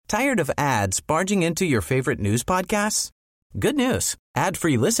Tired of ads barging into your favorite news podcasts? Good news.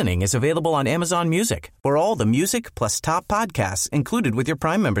 Ad-free listening is available on Amazon Music for all the music plus top podcasts included with your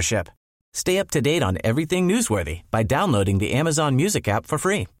Prime membership. Stay up to date on everything newsworthy by downloading the Amazon Music app for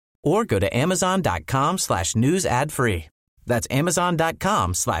free or go to amazon.com/news ad free. That's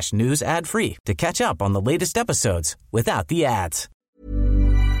amazon.com/news ad free to catch up on the latest episodes without the ads.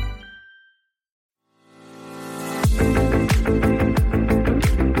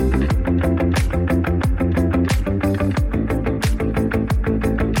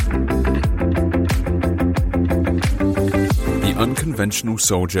 The Unconventional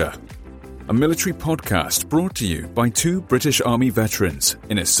Soldier, a military podcast brought to you by two British Army veterans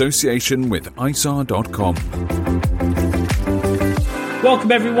in association with ISAR.com.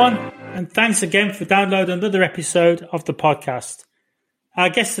 Welcome everyone, and thanks again for downloading another episode of the podcast.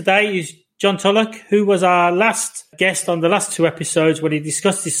 Our guest today is John Tulloch, who was our last guest on the last two episodes when he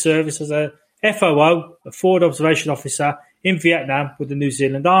discussed his service as a FOO, a Forward Observation Officer in Vietnam with the New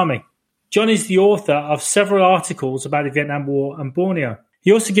Zealand Army. John is the author of several articles about the Vietnam War and Borneo.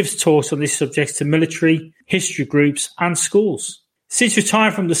 He also gives talks on this subject to military, history groups and schools. Since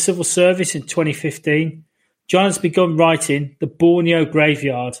retiring from the civil service in 2015, John has begun writing The Borneo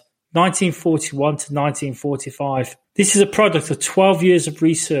Graveyard, 1941 to 1945. This is a product of 12 years of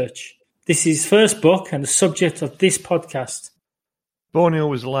research. This is his first book and the subject of this podcast. Borneo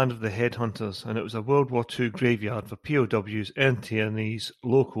was the land of the headhunters, and it was a World War II graveyard for POWs, internees,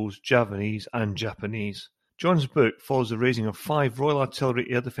 locals, Javanese and Japanese. John's book follows the raising of 5 Royal Artillery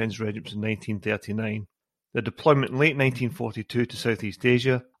Air Defence regiments in 1939, the deployment in late 1942 to Southeast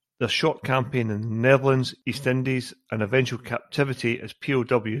Asia, their short campaign in the Netherlands, East Indies, and eventual captivity as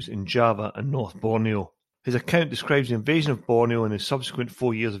POWs in Java and North Borneo. His account describes the invasion of Borneo and the subsequent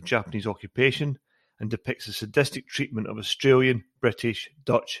 4 years of Japanese occupation, and depicts the sadistic treatment of Australian, British,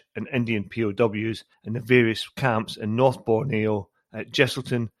 Dutch and Indian POWs in the various camps in North Borneo at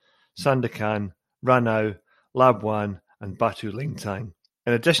Jesselton, Sandakan, Ranau, Labuan and Batu Lintang.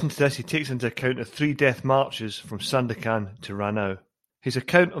 In addition to this, he takes into account the 3 death marches from Sandakan to Ranau. His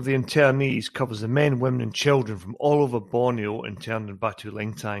account of the internees covers the men, women and children from all over Borneo interned in Batu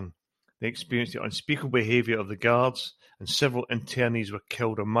Lintang. They experienced the unspeakable behaviour of the guards, and several internees were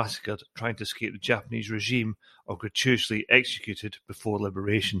killed or massacred trying to escape the Japanese regime or gratuitously executed before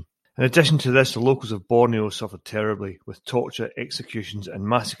liberation. In addition to this, the locals of Borneo suffered terribly, with torture, executions and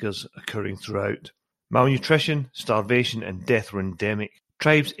massacres occurring throughout. Malnutrition, starvation and death were endemic.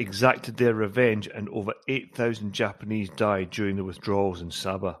 Tribes exacted their revenge and over 8,000 Japanese died during the withdrawals in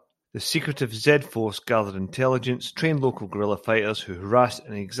Sabah. The secretive Z Force gathered intelligence, trained local guerrilla fighters who harassed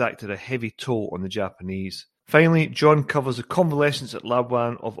and exacted a heavy toll on the Japanese. Finally, John covers the convalescence at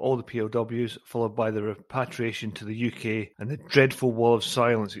Labuan of all the POWs, followed by the repatriation to the UK and the dreadful wall of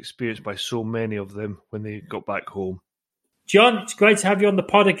silence experienced by so many of them when they got back home. John, it's great to have you on the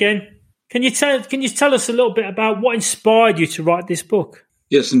pod again. Can you tell us a little bit about what inspired you to write this book?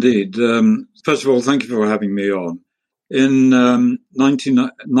 Yes, indeed. First of all, thank you for having me on. In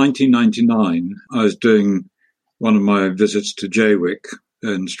 1999, I was doing one of my visits to Jaywick,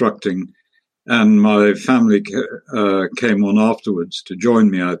 instructing, and my family came on afterwards to join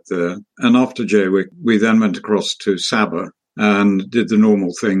me out there. And after Jaywick, we then went across to Sabah and did the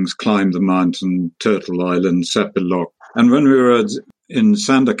normal things, climbed the mountain, Turtle Island, Sepilok. And when we were in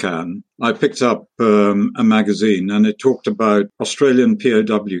Sandakan, I picked up a magazine, and it talked about Australian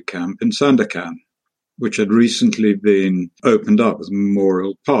POW camp in Sandakan, which had recently been opened up as a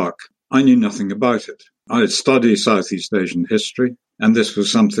memorial park. I knew nothing about it. I had studied Southeast Asian history, and this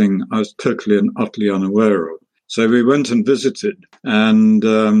was something I was totally and utterly unaware of. So we went and visited, and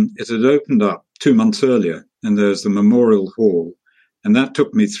it had opened up 2 months earlier, and there's the memorial hall, and that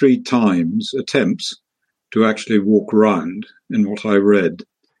took me 3 attempts to actually walk around in what I read,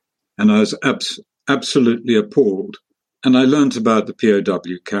 and I was absolutely appalled. And I learnt about the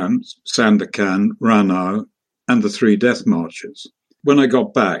POW camps, Sandakan, Ranau, and the 3 death marches. When I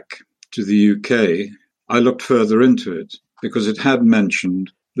got back to the UK, I looked further into it because it had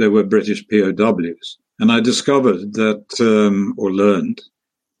mentioned there were British POWs. And I discovered that, or learned,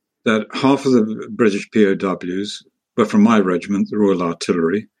 that half of the British POWs were from my regiment, the Royal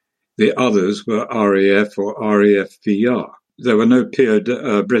Artillery. The others were RAF or RAF-VR. There were no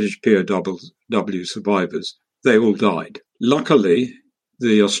British POW survivors. They all died. Luckily,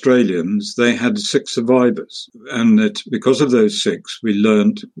 the Australians, they had 6 survivors. And because of those 6, we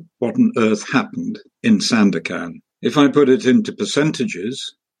learned what on earth happened in Sandakan. If I put it into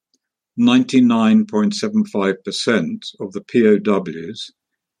percentages, 99.75% of the POWs,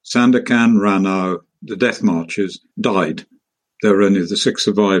 Sandakan, Ranau, the death marches, died There were only the 6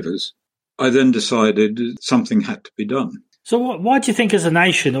 survivors. I then decided something had to be done. So why do you think as a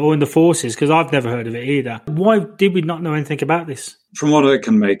nation or in the forces, because I've never heard of it either, why did we not know anything about this? From what I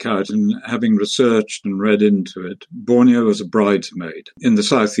can make out, and having researched and read into it, Borneo was a bridesmaid in the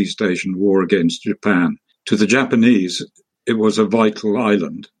Southeast Asian War against Japan. To the Japanese, it was a vital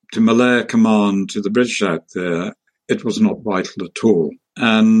island. To Malaya Command, to the British out there, it was not vital at all.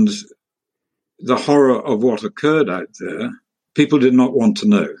 And the horror of what occurred out there, people did not want to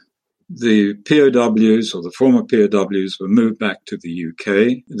know. The POWs, or the former POWs, were moved back to the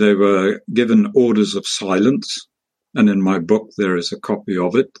UK. They were given orders of silence, and in my book there is a copy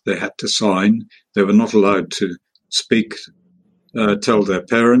of it. They had to sign. They were not allowed to speak, tell their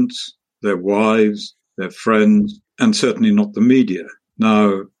parents, their wives, their friends, and certainly not the media.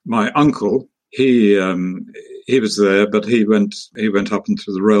 Now, my uncle, he was there, but he went up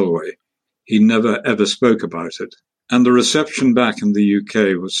into the railway. He never ever spoke about it. And the reception back in the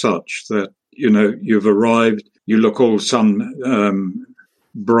UK was such that, you've arrived, you look all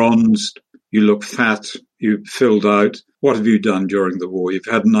bronzed, you look fat, you've filled out. What have you done during the war? You've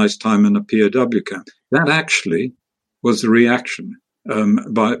had a nice time in a POW camp. That actually was the reaction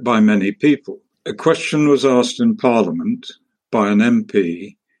by many people. A question was asked in Parliament by an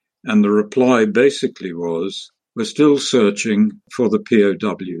MP, and the reply basically was, we're still searching for the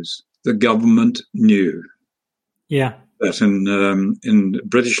POWs. The government knew. Yeah. That in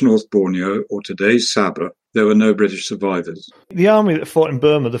British North Borneo, or today's Sabah, there were no British survivors. The army that fought in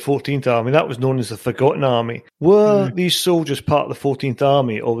Burma, the 14th Army, that was known as the Forgotten Army. Were these soldiers part of the 14th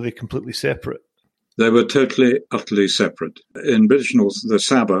Army, or were they completely separate? They were totally, utterly separate. In British North, the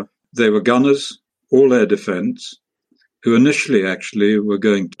Sabah, they were gunners, all air defence, who initially actually were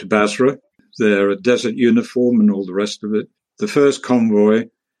going to Basra. Their desert uniform and all the rest of it. The first convoy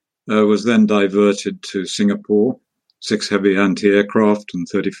was then diverted to Singapore, 6 heavy anti-aircraft and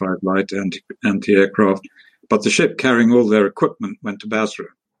 35 light anti-aircraft. But the ship carrying all their equipment went to Basra.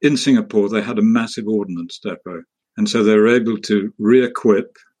 In Singapore, they had a massive ordnance depot. And so they were able to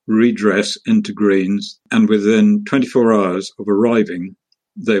re-equip, redress into greens. And within 24 hours of arriving,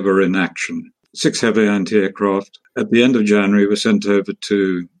 they were in action. 6 heavy anti-aircraft. At the end of January, were sent over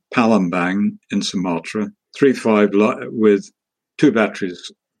to Palembang in Sumatra, 3.5 with 2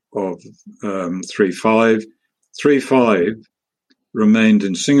 batteries of 3.5. 3.5 remained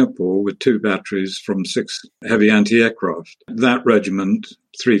in Singapore with 2 batteries from 6 heavy anti-aircraft. That regiment,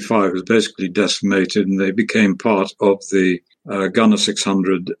 3.5, was basically decimated, and they became part of the Gunner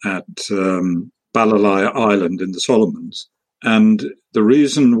 600 at Balalai Island in the Solomons. And the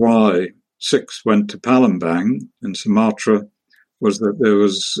reason why 6 went to Palembang in Sumatra was that there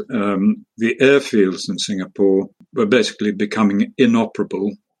was the airfields in Singapore were basically becoming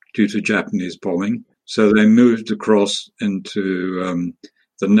inoperable due to Japanese bombing. So they moved across into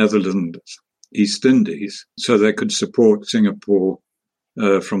the Netherlands, East Indies, so they could support Singapore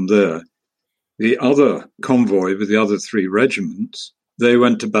from there. The other convoy with the other 3 regiments, they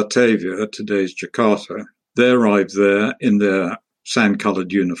went to Batavia, today's Jakarta. They arrived there in their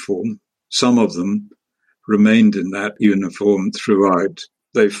sand-coloured uniform. Some of them remained in that uniform throughout.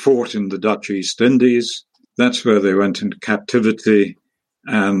 They fought in the Dutch East Indies. That's where they went into captivity,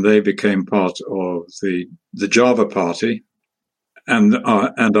 and they became part of the Java Party, and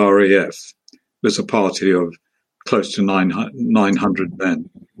RAF was a party of close to 900 men.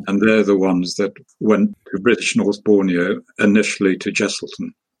 And they're the ones that went to British North Borneo, initially to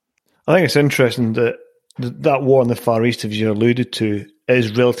Jesselton. I think it's interesting that that war in the Far East, as you alluded to,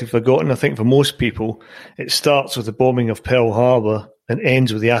 is relatively forgotten. I think for most people, it starts with the bombing of Pearl Harbor and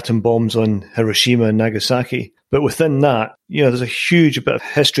ends with the atom bombs on Hiroshima and Nagasaki. But within that, there's a huge bit of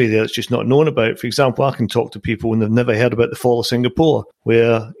history there that's just not known about. For example, I can talk to people and they've never heard about the fall of Singapore,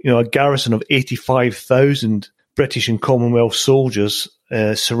 where, a garrison of 85,000 British and Commonwealth soldiers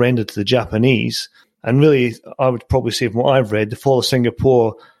surrendered to the Japanese. And really, I would probably say from what I've read, the fall of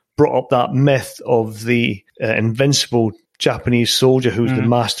Singapore brought up that myth of the invincible Japanese soldier who was the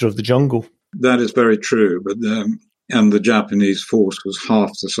master of the jungle. That is very true, but and the Japanese force was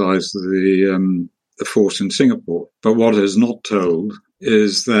half the size of the force in Singapore. But what is not told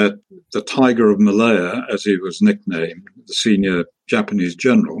is that the Tiger of Malaya, as he was nicknamed, the senior Japanese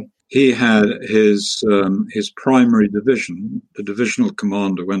general, he had his primary division. The divisional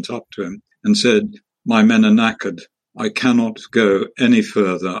commander went up to him and said, "My men are knackered. I cannot go any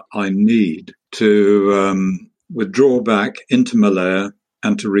further. I need to withdraw back into Malaya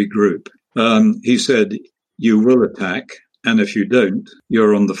and to regroup." He said, "You will attack, and if you don't,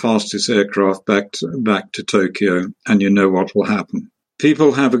 you're on the fastest aircraft back to Tokyo, and you know what will happen."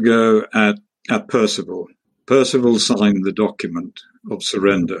 People have a go at Percival. Percival signed the document of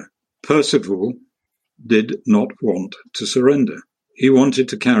surrender. Percival did not want to surrender. He wanted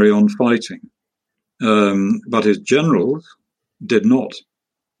to carry on fighting. But his generals did not.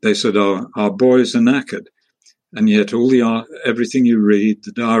 They said, our boys are knackered. And yet everything you read,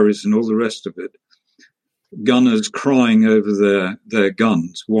 the diaries and all the rest of it, gunners crying over their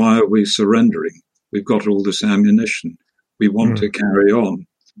guns. Why are we surrendering? We've got all this ammunition. We want to carry on.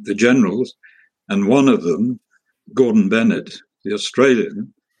 The generals, and one of them, Gordon Bennett, the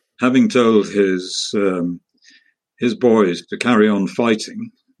Australian, having told his boys to carry on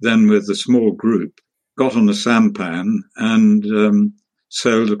fighting, then with a small group, got on a sampan and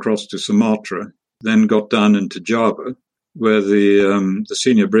sailed across to Sumatra, then got down into Java, where the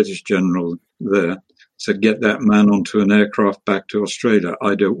senior British general there said, get that man onto an aircraft back to Australia.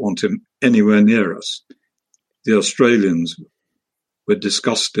 I don't want him anywhere near us. The Australians were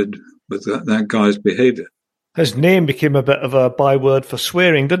disgusted with that guy's behaviour. His name became a bit of a byword for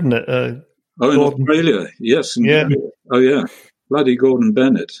swearing, didn't it? In Australia, yes. Yeah. Oh, yeah. Bloody Gordon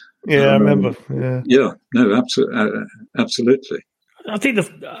Bennett. Yeah, I remember. Yeah, no, absolutely. I think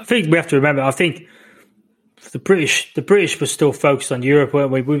we have to remember. I think the British were still focused on Europe,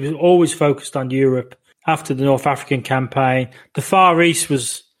 weren't we? We were always focused on Europe after the North African campaign. The Far East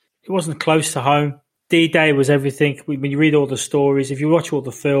wasn't close to home. D-Day was everything. When you read all the stories, if you watch all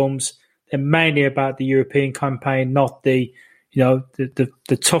the films, they're mainly about the European campaign, not the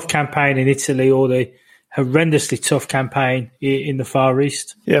tough campaign in Italy or the horrendously tough campaign in the Far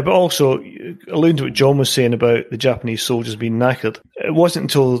East. Yeah, but also, alluding to what John was saying about the Japanese soldiers being knackered, it wasn't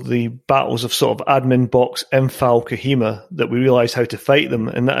until the battles of sort of Admin Box, Imphal, Kohima that we realised how to fight them,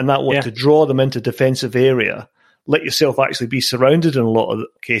 and that was to draw them into defensive area, let yourself actually be surrounded in a lot of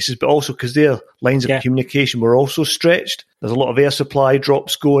cases, but also because their lines of communication were also stretched. There's a lot of air supply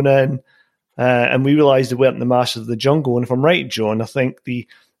drops going in, and we realised they weren't the masters of the jungle. And if I'm right, John, I think the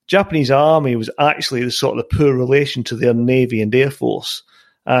Japanese army was actually the sort of the poor relation to their navy and air force.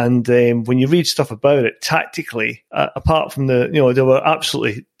 And when you read stuff about it, tactically, apart from they were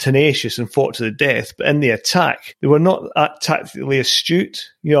absolutely tenacious and fought to the death, but in the attack, they were not that tactically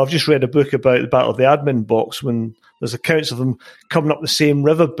astute. I've just read a book about the Battle of the Admin Box when there's accounts of them coming up the same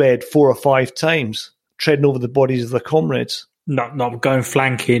riverbed 4 or 5 times, treading over the bodies of their comrades. Not going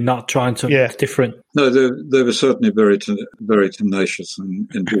flanking, not trying to different. No, they were certainly very tenacious, and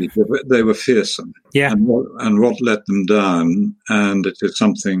indeed they were fearsome. Yeah, and what let them down, and it is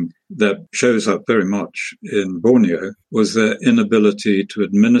something that shows up very much in Borneo, was their inability to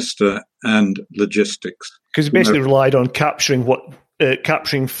administer and logistics. Because they basically relied on capturing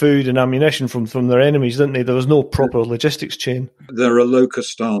food and ammunition from their enemies, didn't they? There was no proper logistics chain. They're a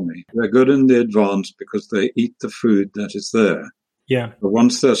locust army. They're good in the advance because they eat the food that is there. Yeah. But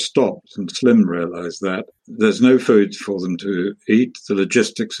once they're stopped, and Slim realised that, there's no food for them to eat, the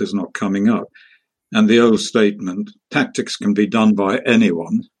logistics is not coming up. And the old statement, tactics can be done by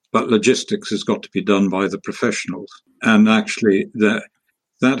anyone, but logistics has got to be done by the professionals. And actually,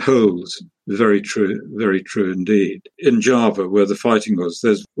 that holds. Very true indeed. In Java, where the fighting was,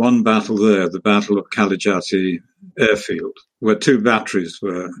 there's one battle there, the Battle of Kalijati Airfield, where 2 batteries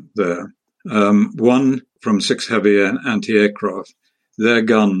were there. One from 6 heavy anti-aircraft. Their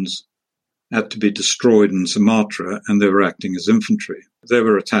guns had to be destroyed in Sumatra, and they were acting as infantry. They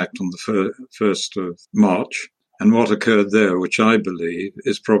were attacked on the 1st of March, and what occurred there, which I believe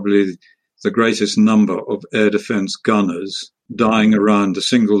is probably the greatest number of air defence gunners dying around a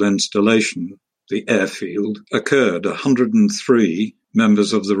single installation, the airfield, occurred. 103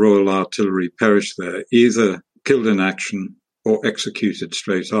 members of the Royal Artillery perished there, either killed in action or executed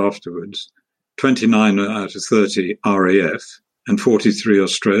straight afterwards. 29 out of 30 RAF and 43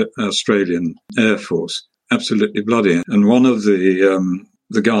 Australian Air Force. Absolutely bloody. And one of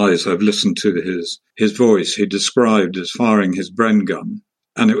the guys, I've listened to his voice, he described as firing his Bren gun,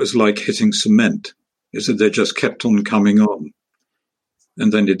 and it was like hitting cement. He said they just kept on coming on.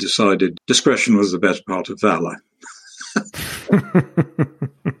 And then he decided discretion was the best part of valour.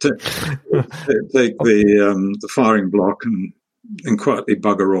 Take the firing block and quietly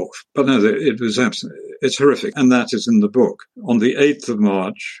bugger off. But no, it's horrific. And that is in the book. On the 8th of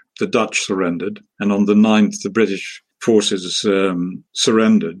March, the Dutch surrendered. And on the 9th, the British forces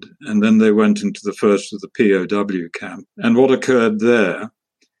surrendered. And then they went into the first of the POW camp. And what occurred there,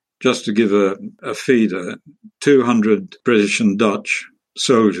 just to give a feeder, 200 British and Dutch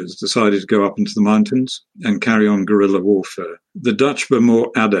soldiers decided to go up into the mountains and carry on guerrilla warfare. The Dutch were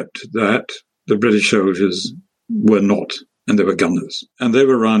more adept at that. The British soldiers were not, and they were gunners. And they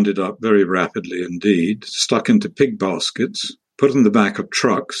were rounded up very rapidly indeed, stuck into pig baskets, put in the back of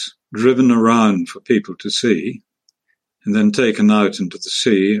trucks, driven around for people to see, and then taken out into the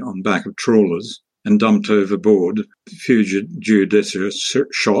sea on back of trawlers and dumped overboard. A few judicious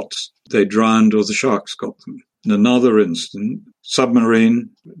shots, they drowned or the sharks got them. In another instance,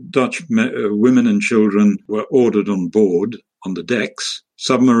 submarine, Dutch women and children were ordered on board on the decks.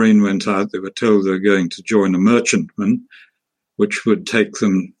 Submarine went out. They were told they were going to join a merchantman, which would take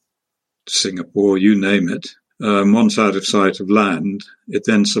them to Singapore, you name it. Once out of sight of land, it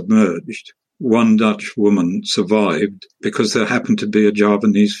then submerged. One Dutch woman survived because there happened to be a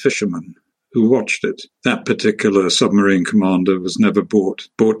Javanese fisherman who watched it. That particular submarine commander was never brought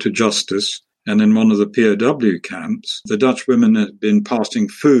to justice. And in one of the POW camps, the Dutch women had been passing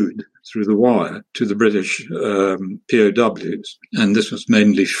food through the wire to the British POWs. And this was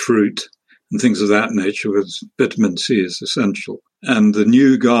mainly fruit and things of that nature, with vitamin C is essential. And the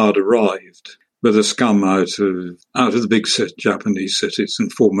new guard arrived with a scum out of the big Japanese cities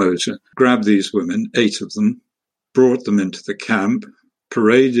in Formosa, grabbed these women, 8 of them, brought them into the camp,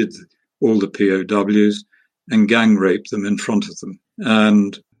 paraded all the POWs, and gang raped them in front of them.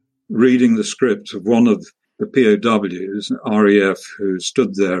 And reading the script of one of the POWs, RAF, who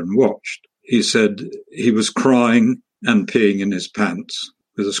stood there and watched, he said he was crying and peeing in his pants,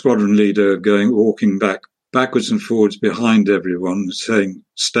 with the squadron leader walking backwards and forwards behind everyone, saying,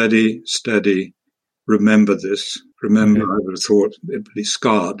 "Steady, steady, remember this. Remember, I would have thought it would be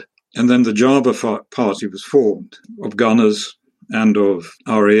scarred." And then the Java party was formed of gunners and of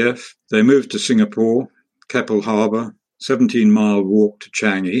RAF. They moved to Singapore, Keppel Harbour, 17-mile walk to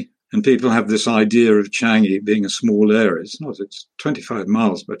Changi. And people have this idea of Changi being a small area. It's not. It's 25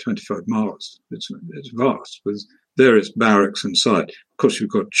 miles by 25 miles. It's vast, with various barracks inside. Of course,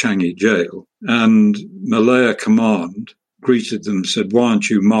 you've got Changi Jail. And Malaya Command greeted them, said, "Why aren't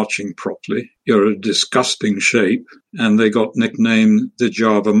you marching properly? You're a disgusting shape." And they got nicknamed the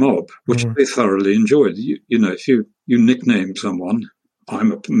Java Mob, which they thoroughly enjoyed. You know, if you nickname someone,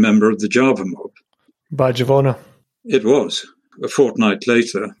 "I'm a member of the Java Mob." Badge of honour. It was. A fortnight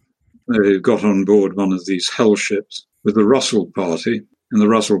later, they got on board one of these hell ships with the Russell Party, and the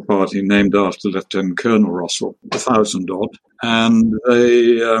Russell Party named after Lieutenant Colonel Russell, 1,000-odd, and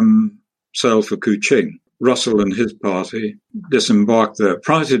they sailed for Kuching. Russell and his party disembarked there.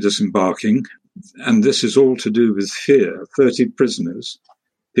 Prior to disembarking, and this is all to do with fear, 30 prisoners,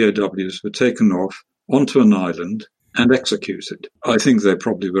 POWs, were taken off onto an island and executed. I think they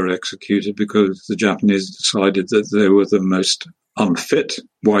probably were executed because the Japanese decided that they were the most unfit.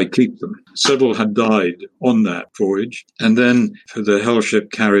 Why keep them? Several had died on that voyage, and then the hell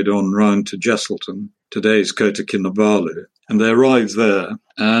ship carried on round to Jesselton, today's Kota Kinabalu, and they arrived there,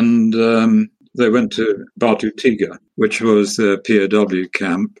 and they went to Batu Tiga, which was the POW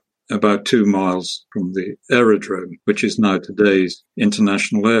camp about 2 miles from the aerodrome, which is now today's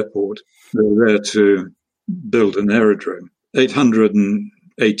international airport. They were there to build an aerodrome.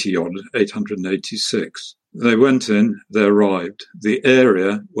 886. They went in, they arrived. The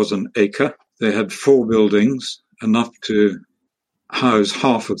area was an acre. They had 4 buildings, enough to house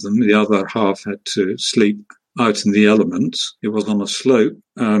half of them. The other half had to sleep out in the elements. It was on a slope.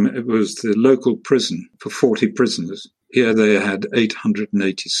 It was the local prison for 40 prisoners. Here they had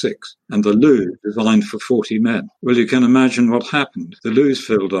 886. And the loo designed for 40 men. Well, you can imagine what happened. The loos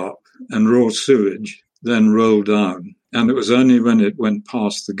filled up and raw sewage then rolled down. And it was only when it went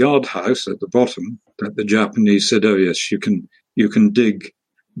past the guardhouse at the bottom that the Japanese said, "Oh yes, you can dig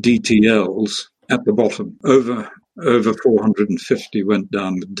DTLs at the bottom." Over 450 went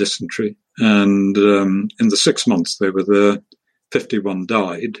down with dysentery. And in the 6 months they were there, 51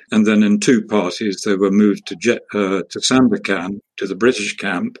 died. And then in 2 parties, they were moved to Sandakan, to the British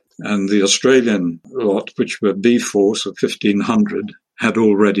camp. And the Australian lot, which were B Force of 1,500, had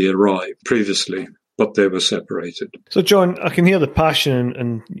already arrived previously, but they were separated. So, John, I can hear the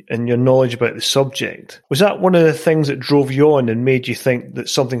passion and your knowledge about the subject. Was that one of the things that drove you on and made you think that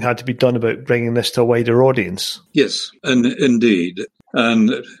something had to be done about bringing this to a wider audience? Yes, and indeed.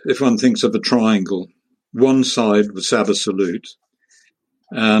 And if one thinks of a triangle, one side was Sabah Salute,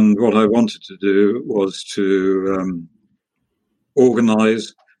 and what I wanted to do was to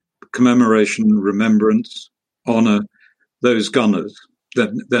organise commemoration, remembrance, honour those gunners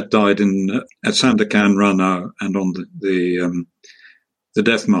that died at Sandakan, Ranau, and on the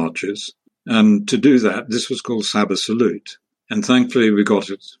death marches. And to do that, this was called Sabah Salute. And thankfully we got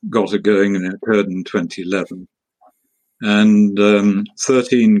it going, and it occurred in 2011. And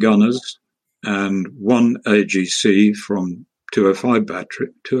 13 gunners and 1 AGC from 205 battery,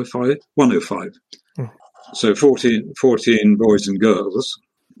 105. So 14 boys and girls,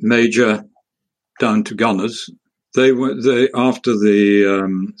 major down to gunners, After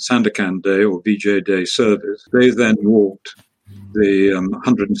the Sandakan Day or VJ Day service, they then walked the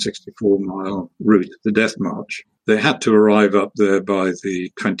 164-mile route, the Death March. They had to arrive up there by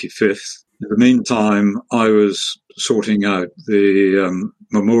the 25th. In the meantime, I was sorting out the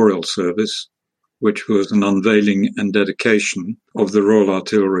memorial service, which was an unveiling and dedication of the Royal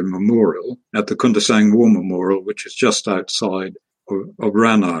Artillery Memorial at the Kundasang War Memorial, which is just outside of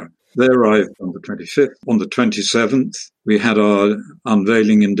Ranau. They arrived on the 25th. On the 27th, we had our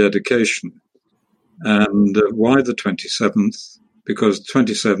unveiling and dedication. And why the 27th? Because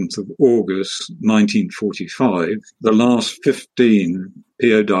 27th of August 1945, the last 15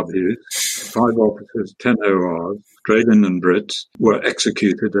 POWs, 5 officers, 10 ORs, Australian and Brits, were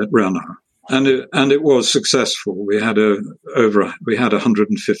executed at Ranau. And it was successful. We had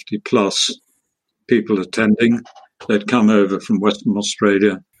 150 plus people attending. They'd come over from Western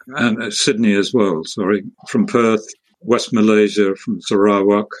Australia and Sydney as well, from Perth, West Malaysia, from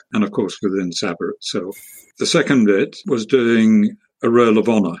Sarawak, and of course within Sabah itself. The second bit was doing a Roll of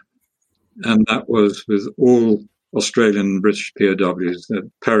Honour, and that was with all Australian and British POWs that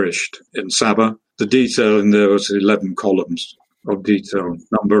perished in Sabah. The detail in there was 11 columns of detail,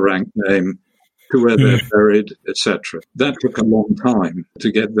 number, rank, name, to where they're buried, etc. That took a long time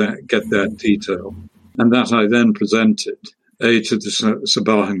to get that detail, and that I then presented to the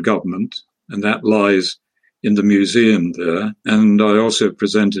Sabahan government, and that lies in the museum there. And I also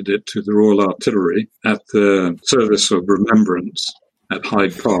presented it to the Royal Artillery at the Service of Remembrance at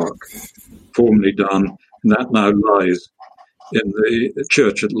Hyde Park, formerly done, and that now lies in the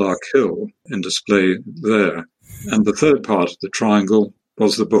church at Lark Hill in display there. And the third part of the triangle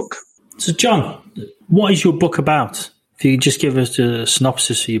was the book. So, John, what is your book about? If you could just give us a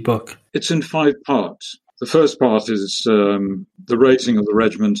synopsis of your book. It's in 5 parts. The first part is the raising of the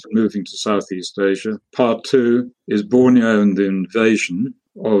regiment and moving to Southeast Asia. Part 2 is Borneo and the invasion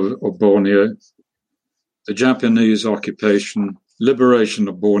of Borneo, the Japanese occupation, liberation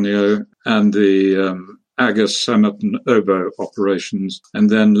of Borneo, and the Agus, Samet, and Obo operations, and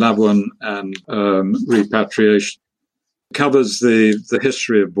then Labuan and repatriation. It covers the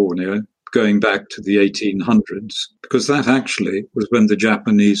history of Borneo, going back to the 1800s, because that actually was when the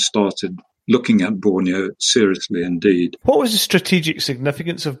Japanese started looking at Borneo seriously indeed. What was the strategic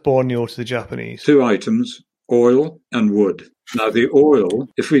significance of Borneo to the Japanese? 2 items, oil and wood. Now, the oil,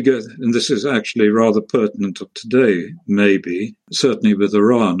 if we get, and this is actually rather pertinent of today, maybe, certainly with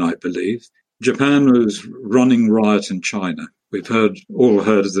Iran, I believe, Japan was running riot in China. We've all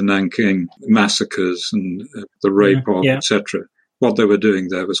heard of the Nanking massacres and the rape of, etc. What they were doing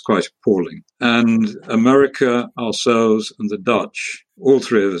there was quite appalling. And America, ourselves, and the Dutch, all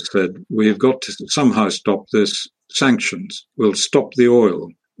 3 of us said, we've got to somehow stop this. Sanctions will stop the oil.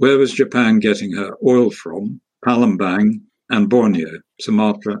 Where was Japan getting her oil from? Palembang and Borneo,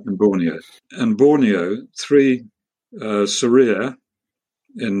 Sumatra and Borneo. And Borneo, 3, Suria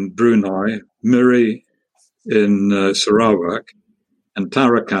in Brunei, Miri in Sarawak, and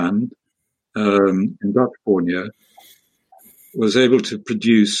Tarakan in Dutch Borneo, was able to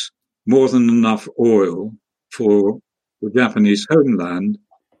produce more than enough oil for the Japanese homeland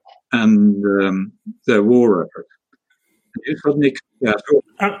and their war effort. You suddenly,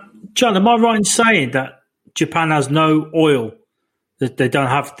 John, am I right in saying that Japan has no oil? That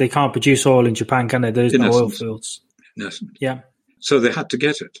they can't produce oil in Japan, can they? There's no oil fields. In essence. Yeah. So they had to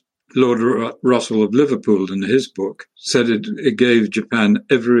get it. Lord Russell of Liverpool, in his book, said it gave Japan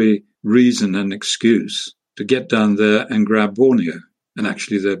every reason and excuse to get down there and grab Borneo. And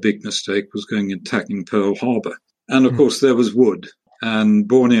actually their big mistake was going and attacking Pearl Harbor. And of course there was wood. And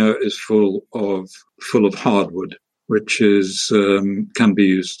Borneo is full of hardwood, which is can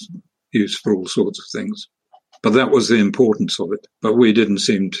be used for all sorts of things. But that was the importance of it. But we didn't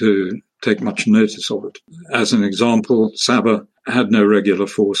seem to take much notice of it. As an example, Sabah had no regular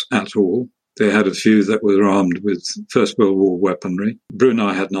force at all. They had a few that were armed with First World War weaponry.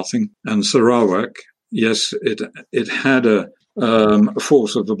 Brunei had nothing. And Sarawak, yes, it had a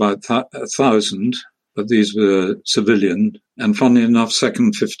force of about 1,000, but these were civilian. And funnily enough,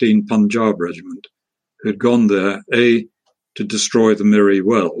 2nd 15 Punjab Regiment, who'd gone there, A, to destroy the Miri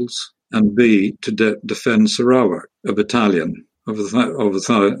Wells, and B, to defend Sarawak, a battalion of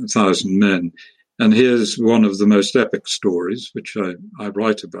 1,000 men. And here's one of the most epic stories, which I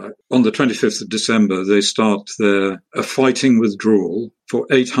write about. On the 25th of December, they start a fighting withdrawal for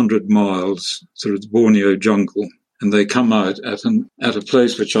 800 miles through the Borneo jungle. And they come out at a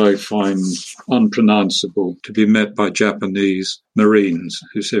place which I find unpronounceable, to be met by Japanese Marines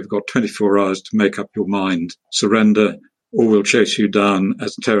who say, you've got 24 hours to make up your mind, surrender or we'll chase you down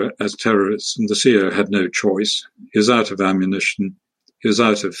as terrorists. And the CO had no choice. He was out of ammunition. He was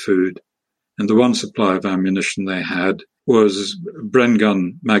out of food. And the one supply of ammunition they had was Bren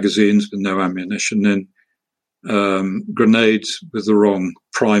gun magazines with no ammunition in, grenades with the wrong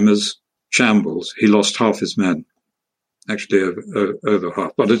primers, shambles. He lost half his men. Actually, over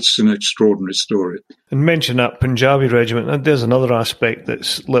half. But it's an extraordinary story. And mention that Punjabi regiment, and there's another aspect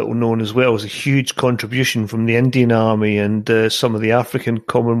that's little known as well. It's a huge contribution from the Indian Army and some of the African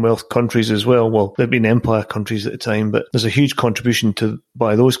Commonwealth countries as well. Well, they've been empire countries at the time, but there's a huge contribution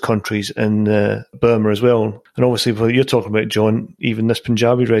by those countries in Burma as well. And obviously, what you're talking about, John, even this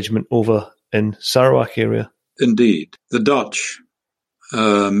Punjabi regiment over in Sarawak area. Indeed. The Dutch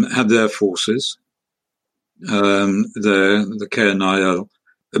had their forces. The KNIL,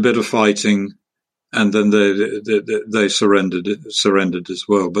 a bit of fighting, and then they surrendered as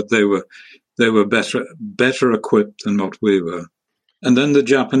well. But they were better equipped than what we were. And then the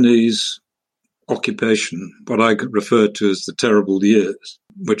Japanese occupation, what I could refer to as the terrible years,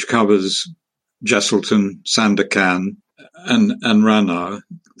 which covers Jesselton, Sandakan, and Ranau.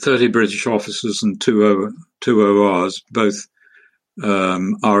 30 British officers and two ORs, both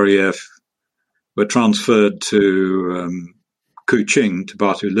RAF. Were transferred to Kuching, to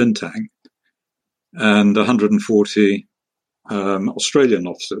Batu Lintang, and 140 Australian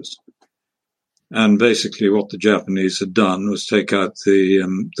officers. And basically what the Japanese had done was take out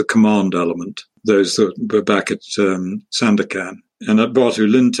the command element, those that were back at Sandakan. And at Batu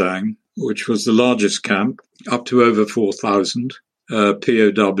Lintang, which was the largest camp, up to over 4,000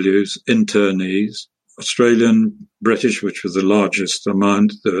 POWs, internees, Australian, British, which was the largest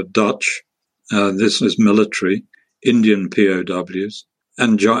amount, the Dutch, this is military, Indian POWs,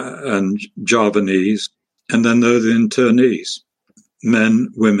 and Javanese, and then there are the internees, men,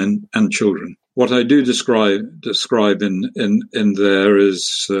 women, and children. What I do describe in there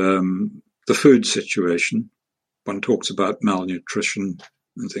is the food situation. One talks about malnutrition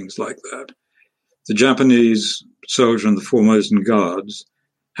and things like that. The Japanese soldier and the Formosan guards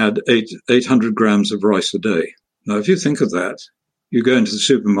had 800 grams of rice a day. Now, if you think of that, you go into the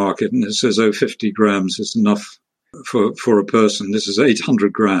supermarket and it says, 50 grams is enough for a person. This is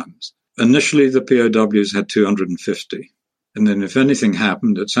 800 grams. Initially, the POWs had 250. And then if anything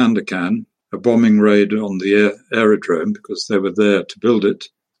happened at Sandakan, a bombing raid on the aerodrome, because they were there to build it,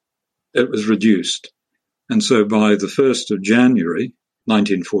 it was reduced. And so by the 1st of January,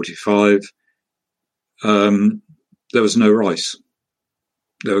 1945, there was no rice.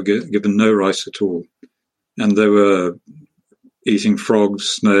 They were given no rice at all. And they were eating frogs,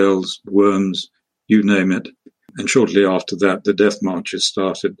 snails, worms, you name it. And shortly after that, the death marches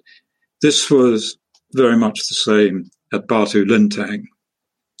started. This was very much the same at Batu Lintang,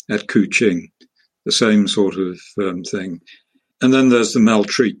 at Kuching, the same sort of thing. And then there's the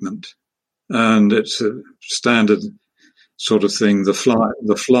maltreatment. And it's a standard sort of thing,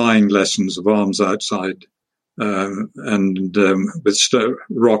 the flying lessons of arms outside and with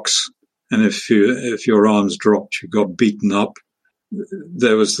rocks. And if your arms dropped, you got beaten up.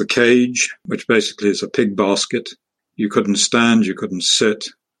 There was the cage, which basically is a pig basket. You couldn't stand, you couldn't sit.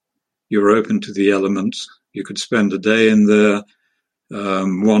 You were open to the elements. You could spend a day in there.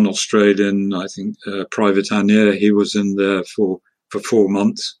 One Australian, I think, Private Anier, he was in there for 4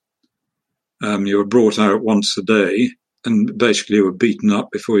 months. You were brought out once a day and basically were beaten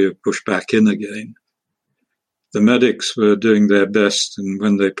up before you were pushed back in again. The medics were doing their best, and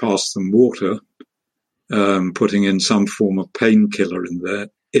when they passed them water, putting in some form of painkiller in there,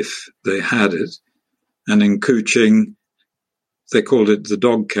 if they had it. And in Kuching, they called it the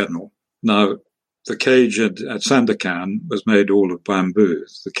dog kennel. Now, the cage at Sandakan was made all of bamboo.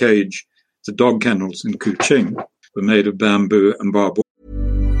 The dog kennels in Kuching were made of bamboo and barbed wire.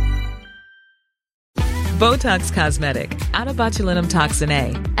 Botox Cosmetic, out of botulinum toxin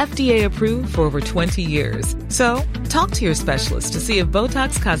A, FDA approved for over 20 years. So, talk to your specialist to see if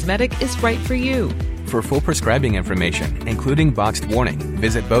Botox Cosmetic is right for you. For full prescribing information, including boxed warning,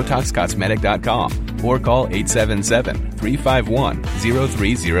 visit BotoxCosmetic.com or call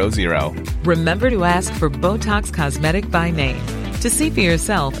 877-351-0300. Remember to ask for Botox Cosmetic by name. To see for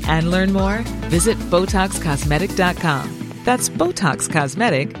yourself and learn more, visit BotoxCosmetic.com. That's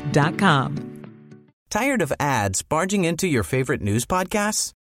BotoxCosmetic.com. Tired of ads barging into your favorite news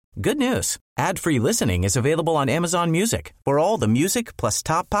podcasts? Good news. Ad-free listening is available on Amazon Music for all the music plus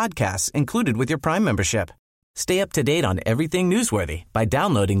top podcasts included with your Prime membership. Stay up to date on everything newsworthy by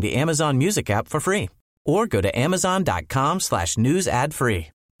downloading the Amazon Music app for free or go to amazon.com/news ad free.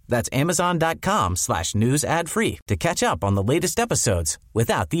 That's amazon.com/news ad free to catch up on the latest episodes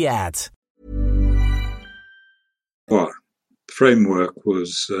without the ads. framework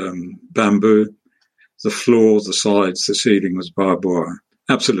was bamboo. The floor, the sides, the ceiling was barbed wire.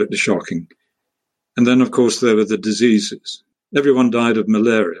 Absolutely shocking. And then, of course, there were the diseases. Everyone died of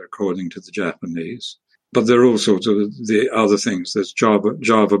malaria, according to the Japanese. But there are all sorts of the other things. There's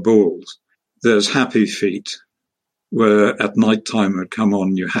Java balls. There's happy feet, where at night time would come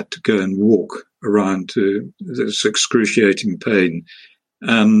on, you had to go and walk around to this excruciating pain.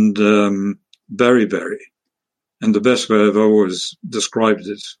 And beriberi. And the best way I've always described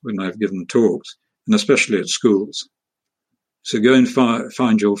it when I've given talks, and especially at schools. So go and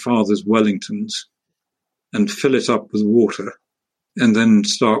find your father's Wellingtons and fill it up with water and then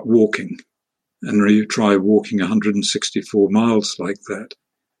start walking. And you try walking 164 miles like that.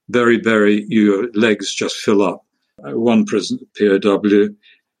 Beriberi, your legs just fill up. One prison POW,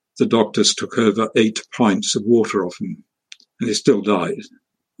 the doctors took over 8 pints of water off him, and he still died.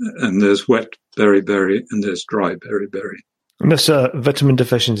 And there's wet beriberi and there's dry beriberi. And that's vitamin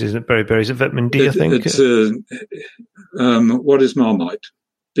deficiency, isn't it? Beriberi, is it vitamin D, I think? It's, what is Marmite?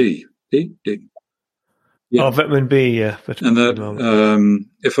 D. Yeah. Oh, vitamin B, yeah. And that,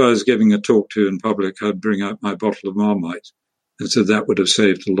 if I was giving a talk to in public, I'd bring out my bottle of Marmite. And so that would have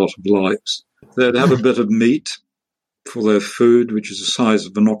saved a lot of lives. They'd have a bit of meat for their food, which is the size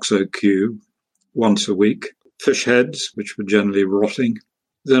of an OXO cube, once a week. Fish heads, which were generally rotting.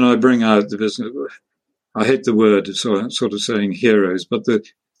 Then I bring out the business. I hate the word, sort of saying heroes, but the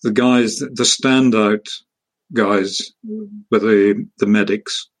guys, the standout guys were the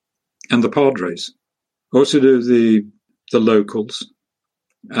medics and the padres. Also the locals.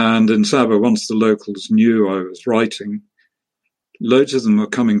 And in Sabah, once the locals knew I was writing, loads of them were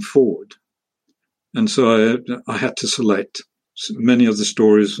coming forward. And so I had to select. Many of the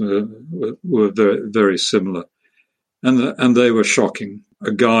stories were very, very similar. And they were shocking.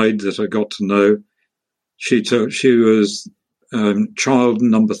 A guide that I got to know, she was child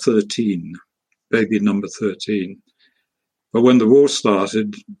number 13, baby number 13. But when the war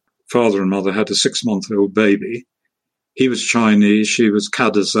started, father and mother had a 6-month-old baby. He was Chinese. She was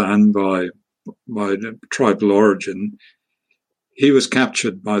Kadazan by tribal origin. He was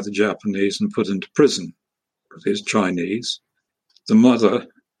captured by the Japanese and put into prison because he's Chinese. The mother,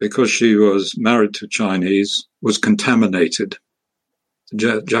 because she was married to Chinese, was contaminated.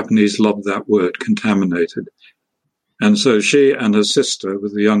 The Japanese loved that word, contaminated. And so she and her sister,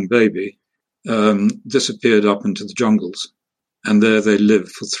 with the young baby, disappeared up into the jungles. And there they lived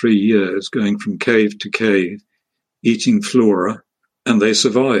for 3 years, going from cave to cave, eating flora, and they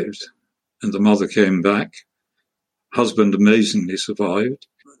survived. And the mother came back. Husband amazingly survived,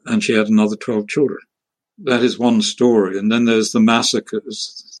 and she had another 12 children. That is one story. And then there's the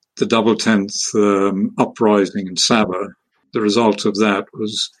massacres, the Double Tenth uprising in Sabah. The result of that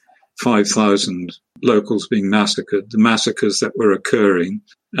was 5,000 locals being massacred, the massacres that were occurring.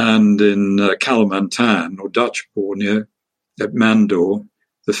 And in Kalimantan, or Dutch Borneo, at Mandor,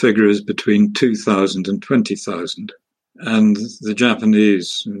 the figure is between 2,000 and 20,000. And the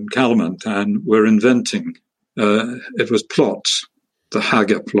Japanese in Kalimantan were inventing, it was plots, the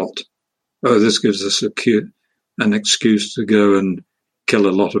Haga plot. Oh, this gives us an excuse to go and kill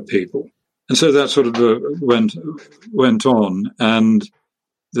a lot of people. And so that sort of went on. And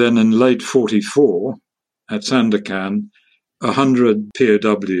then in late 44, at Sandakan, 100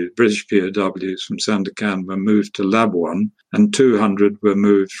 British POWs from Sandakan were moved to Labuan, and 200 were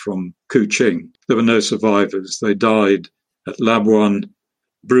moved from Kuching. There were no survivors. They died at Labuan,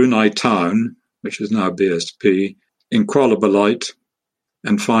 Brunei Town, which is now BSP, in Kuala Belait,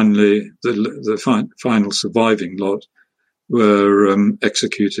 and finally the final surviving lot were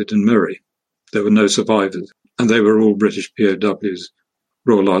executed in Miri. There were no survivors, and they were all British POWs,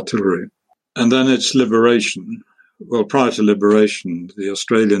 Royal Artillery. And then its liberation. Well, prior to liberation, the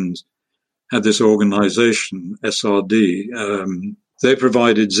Australians had this organisation, SRD. They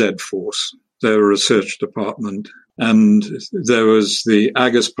provided Z-Force. They were a research department. And there was the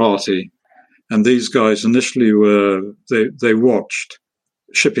Agus Party. And these guys initially they watched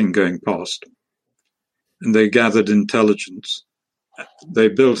shipping going past. And they gathered intelligence. They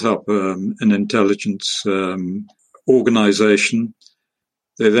built up an intelligence organisation.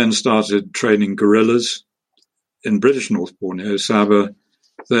 They then started training guerrillas. In British North Borneo, Sabah,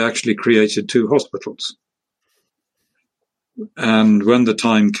 they actually created 2 hospitals. And when the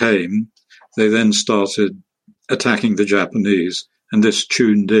time came, they then started attacking the Japanese, and this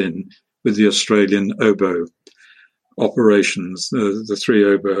tuned in with the Australian OBO operations, the 3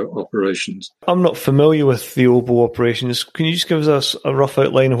 OBO operations. I'm not familiar with the OBO operations. Can you just give us a rough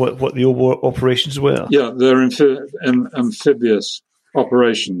outline of what the OBO operations were? Yeah, they're amphibious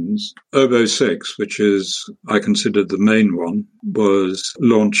operations, Obo 6, which is, I consider the main one, was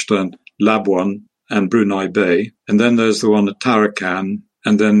launched at Labuan and Brunei Bay. And then there's the one at Tarakan.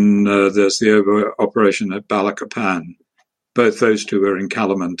 And then there's the Obo operation at Balikpapan. Both those two are in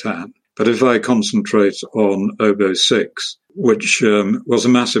Kalimantan. But if I concentrate on Obo 6, which was a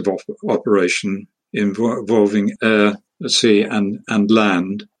massive operation involving air, sea and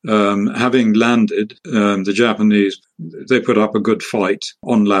land, having landed, the Japanese, they put up a good fight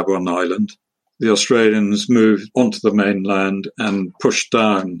on Labuan Island. The Australians moved onto the mainland and pushed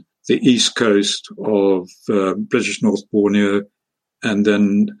down the east coast of British North Borneo and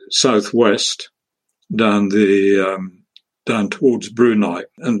then southwest down towards Brunei.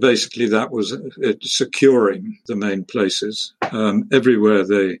 And basically that was securing the main places. Everywhere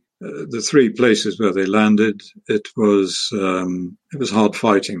the three places where they landed, it was hard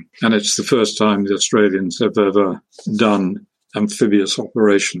fighting. And it's the first time the Australians have ever done amphibious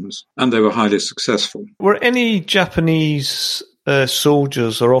operations, and they were highly successful. Were any Japanese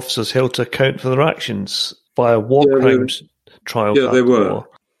soldiers or officers held to account for their actions via war crimes trial? Yeah, they were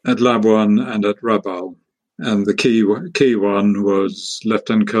at Labuan and at Rabaul. And the key one was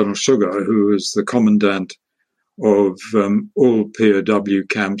Lieutenant Colonel Sugar, who was the commandant of all POW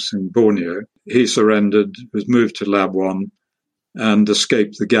camps in Borneo. He surrendered, was moved to Labuan, and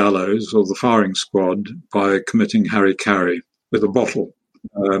escaped the gallows or the firing squad by committing harikari with a bottle.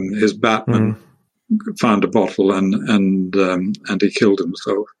 His batman found a bottle and he killed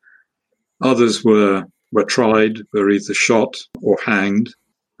himself. Others were tried, were either shot or hanged.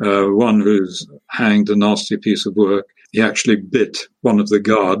 One who's hanged, a nasty piece of work. He actually bit one of the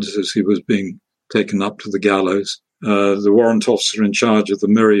guards as he was being taken up to the gallows. The warrant officer in charge of the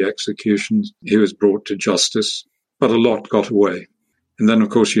Miri executions, he was brought to justice, but a lot got away. And then, of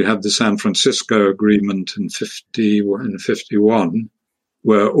course, you had the San Francisco Agreement in 51,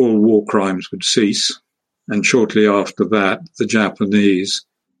 where all war crimes would cease. And shortly after that, the Japanese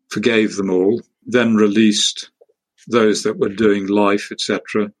forgave them all, then released those that were doing life,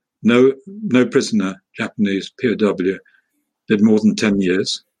 etc. No prisoner, Japanese POW, did more than 10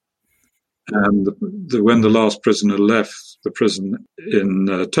 years. And when the last prisoner left the prison in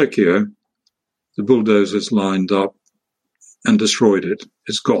Tokyo, the bulldozers lined up and destroyed it.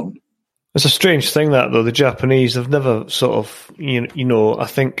 It's gone. It's a strange thing that, though. The Japanese have never sort of, you know, I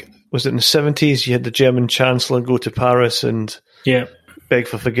think, was it in the 70s, you had the German Chancellor go to Paris and beg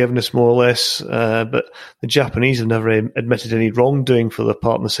for forgiveness, more or less. But the Japanese have never admitted any wrongdoing for their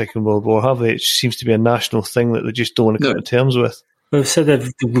part in the Second World War, have they? It seems to be a national thing that they just don't want to come to terms with. They've said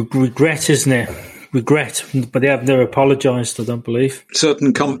they've regret, isn't it? Regret, but they have never apologised, I don't believe.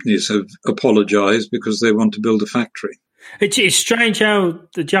 Certain companies have apologised because they want to build a factory. It's strange how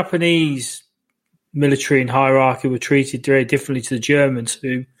the Japanese military and hierarchy were treated very differently to the Germans,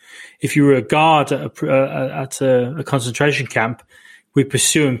 who, if you were a guard at a concentration camp, we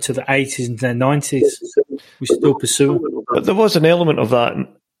pursue them to the 80s and the 90s. We still pursue them. But there was an element of that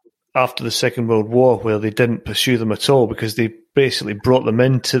after the Second World War where they didn't pursue them at all because they basically brought them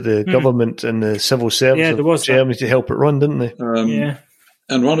into the government and the civil service of Germany to help it run, didn't they?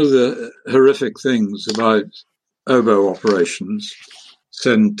 And one of the horrific things about Obo operations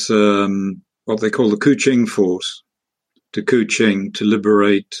sent what they call the Kuching Force to Kuching to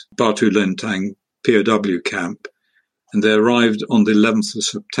liberate Batu Lintang POW camp. And they arrived on the 11th of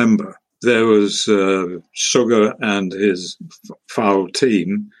September. There was Sugar and his foul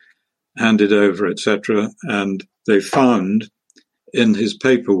team handed over, etc. And they found in his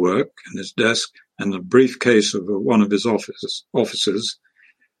paperwork, in his desk, and a briefcase of one of his officers,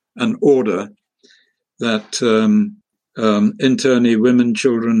 an order that internee women,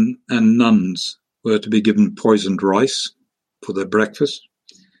 children, and nuns were to be given poisoned rice for their breakfast.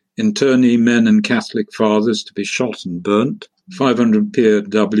 Internee men and Catholic fathers to be shot and burnt. 500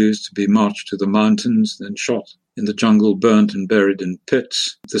 POWs to be marched to the mountains, then shot in the jungle, burnt and buried in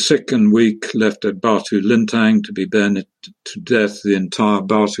pits. The sick and weak left at Batu Lintang to be burned to death. The entire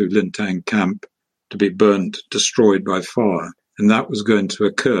Batu Lintang camp to be burnt, destroyed by fire. And that was going to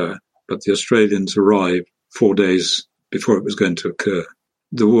occur, but the Australians arrived 4 days before it was going to occur.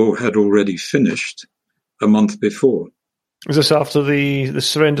 The war had already finished a month before. Was this after the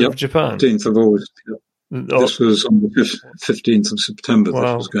surrender of Japan? 15th of August. This was on the 15th of September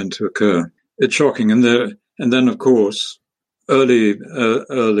that was going to occur. It's shocking. And then, of course, early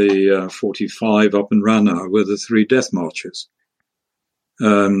 45 up in Ranau were the 3 death marches.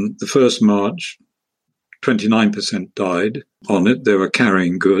 The first march, 29% died on it. They were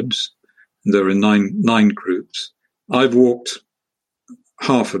carrying goods. And there were nine groups. I've walked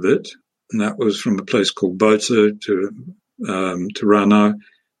half of it, and that was from a place called Boto to to Ranau,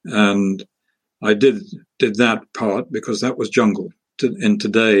 and I did that part because that was jungle. And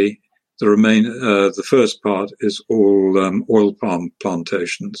today, the first part is all oil palm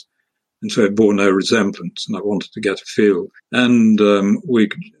plantations, and so it bore no resemblance. And I wanted to get a feel, and we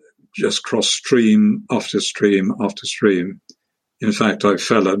just crossed stream after stream after stream. In fact, I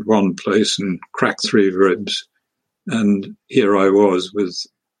fell at one place and cracked 3 ribs, and here I was with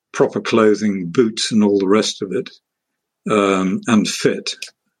proper clothing, boots, and all the rest of it, and fit.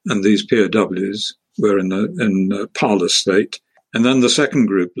 And these POWs were in a parlor state. And then the second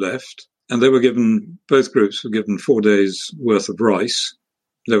group left, and both groups were given 4 days' worth of rice.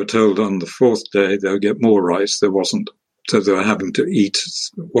 They were told on the 4th day they would get more rice. There wasn't. So they were having to eat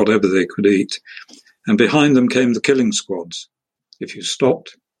whatever they could eat. And behind them came the killing squads. If you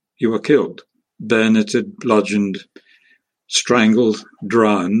stopped, you were killed. Bayoneted, bludgeoned, strangled,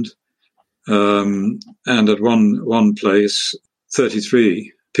 drowned. And at one place,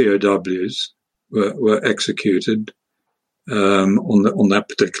 33 POWs were executed on that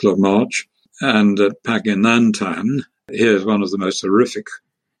particular march. And at Paginantan, here's one of the most horrific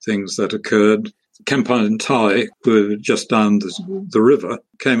things that occurred. Kempai and Tai, who were just down the river,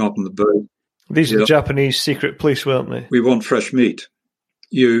 came up on the boat. These are the Japanese secret police, weren't they? We want fresh meat.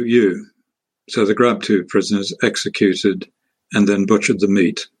 You. So they grabbed 2 prisoners, executed, and then butchered the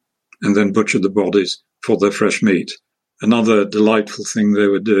meat, and then butchered the bodies for their fresh meat. Another delightful thing they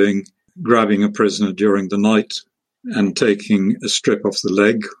were doing, grabbing a prisoner during the night and taking a strip off the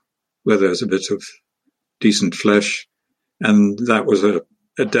leg where there's a bit of decent flesh, and that was a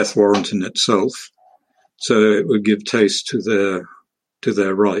death warrant in itself. So it would give taste to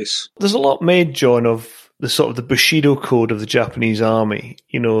their rice. There's a lot made, John, of the sort of the Bushido code of the Japanese army,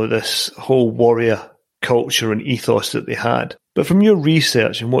 this whole warrior culture and ethos that they had. But from your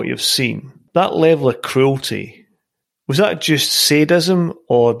research and what you've seen, that level of cruelty, was that just sadism,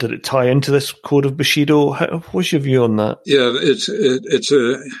 or did it tie into this code of Bushido? What's your view on that? Yeah, it's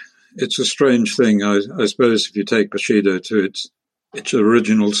a strange thing. I suppose if you take Bushido to its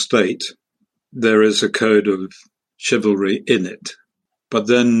original state, there is a code of chivalry in it. But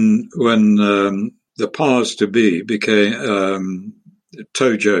then when the powers to be became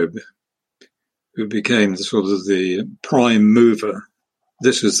Tojo, who became the prime mover,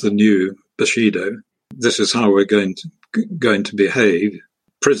 this is the new Bushido. This is how we're going to behave.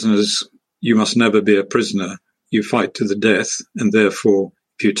 Prisoners, you must never be a prisoner. You fight to the death, and therefore,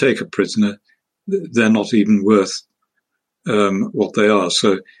 if you take a prisoner, they're not even worth what they are.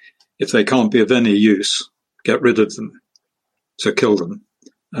 So if they can't be of any use, get rid of them. So kill them,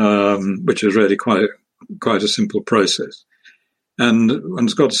 which is really quite a simple process. And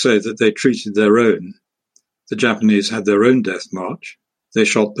one's got to say that they treated their own. The Japanese had their own death march. They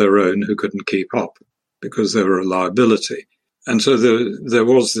shot their own who couldn't keep up because they were a liability. And so there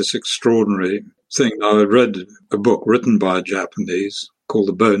was this extraordinary thing. I read a book written by a Japanese called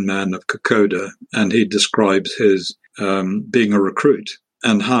The Bone Man of Kokoda, and he describes his being a recruit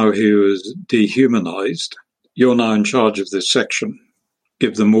and how he was dehumanized. You're now in charge of this section.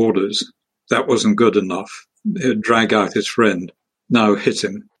 Give them orders. That wasn't good enough. He'd drag out his friend. Now hit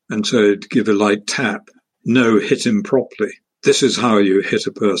him. And so he'd give a light tap. No, hit him properly. This is how you hit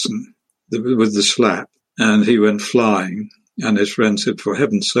a person, with the slap. And he went flying. And his friend said, for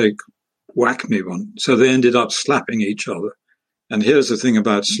heaven's sake, whack me one. So they ended up slapping each other. And here's the thing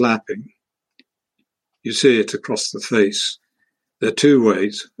about slapping. You see it across the face. There are 2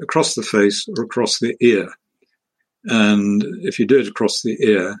 ways, across the face or across the ear. And if you do it across the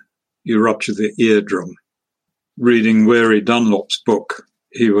ear, you rupture the eardrum. Reading Weary Dunlop's book,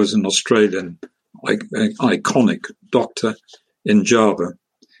 he was an Australian iconic doctor in Java.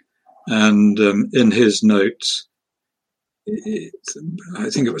 And in his notes, I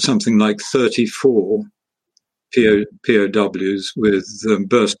think it was something like 34 POWs with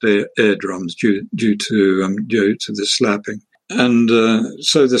burst eardrums due to the slapping. And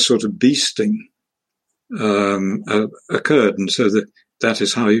so this sort of beasting occurred, and so that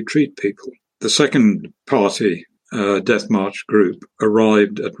is how you treat people. The second party death march group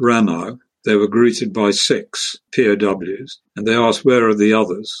arrived at Ranau. They were greeted by 6 POWs, and they asked, where are the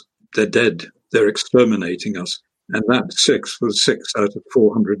others? They're dead. They're exterminating us. And that 6 was 6 out of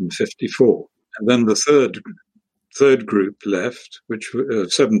 454. And then the third group left, which were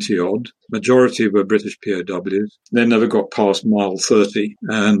 70-odd. Majority were British POWs. They never got past mile 30,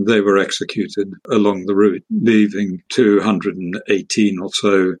 and they were executed along the route, leaving 218 or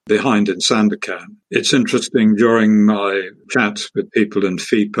so behind in Sandakan. It's interesting, during my chats with people in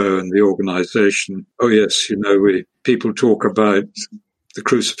FIPO and the organisation, people talk about the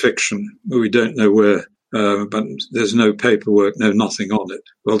crucifixion. We don't know where but there's no paperwork, no nothing on it.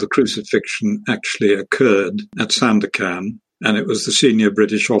 Well, the crucifixion actually occurred at Sandakan, and it was the senior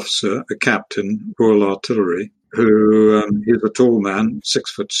British officer, a captain, Royal Artillery, who he's a tall man,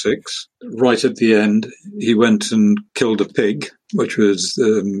 6'6". Right at the end, he went and killed a pig, which was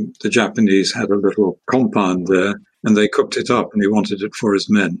the Japanese had a little compound there, and they cooked it up, and he wanted it for his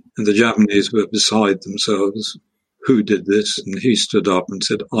men. And the Japanese were beside themselves. Who did this? And he stood up and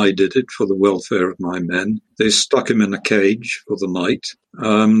said, I did it for the welfare of my men. They stuck him in a cage for the night.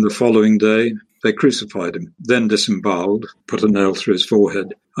 The following day, they crucified him, then disemboweled, put a nail through his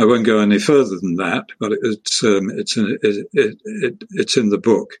forehead. I won't go any further than that, but it's in the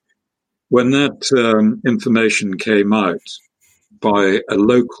book. When that information came out by a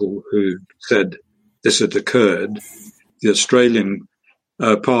local who said this had occurred, the Australian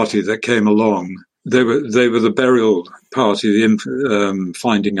party that came along, they were the burial party,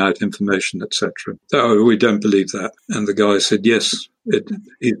 finding out information, etc. Oh, we don't believe that. And the guy said, yes,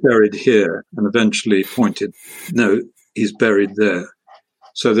 he's buried here, and eventually pointed, no, he's buried there.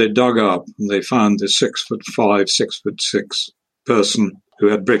 So they dug up and they found this 6'5", 6'6" person who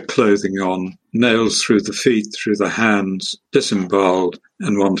had brick clothing on, nails through the feet, through the hands, disemboweled,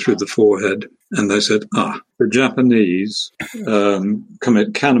 and one through the forehead. And they said, the Japanese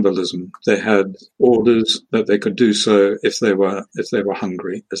commit cannibalism. They had orders that they could do so if they were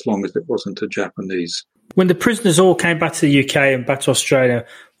hungry, as long as it wasn't a Japanese. When the prisoners all came back to the UK and back to Australia,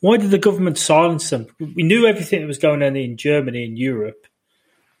 why did the government silence them? We knew everything that was going on in Germany and Europe.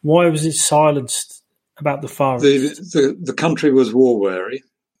 Why was it silenced about the Far East? The country was war-weary.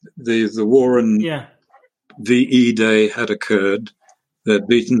 The war in VE Day had occurred. They'd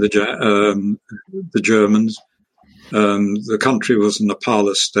beaten the Germans. The country was in a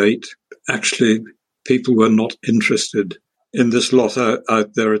parlous state. Actually, people were not interested in this lot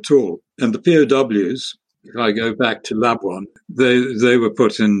out there at all. And the POWs, if I go back to Lab 1, they were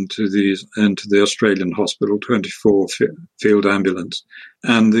put into the Australian hospital, 24 field ambulance.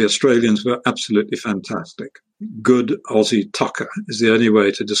 And the Australians were absolutely fantastic. Good Aussie tucker is the only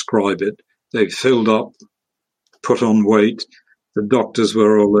way to describe it. They filled up, put on weight. The doctors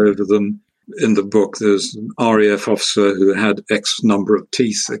were all over them. In the book, there's an RAF officer who had X number of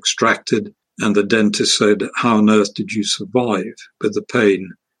teeth extracted, and the dentist said, how on earth did you survive with the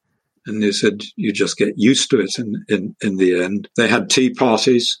pain? And he said, you just get used to it in the end. They had tea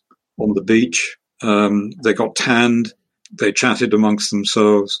parties on the beach. They got tanned. They chatted amongst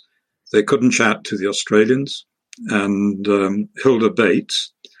themselves. They couldn't chat to the Australians. And Hilda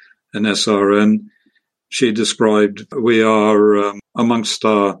Bates, an SRN, she described, we are amongst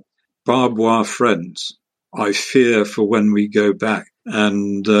our barbed wire friends. I fear for when we go back.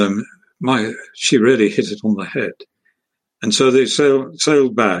 And she really hit it on the head. And so they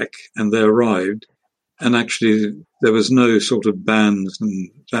sailed back and they arrived. And actually, there was no sort of bans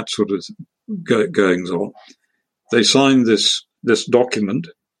and that sort of goings on. They signed this document.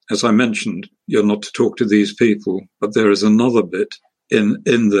 As I mentioned, you're not to talk to these people, but there is another bit in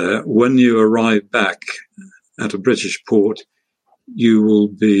there. When you arrive back at a British port, you will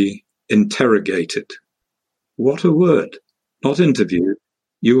be interrogated. What a word. Not interviewed.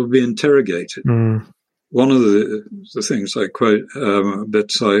 You will be interrogated. Mm. One of the things I quote,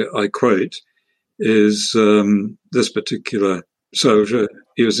 bits I quote, is this particular soldier.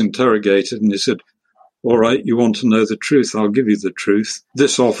 He was interrogated and he said, all right, you want to know the truth? I'll give you the truth.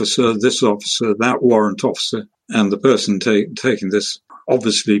 This officer, that warrant officer, and the person taking this,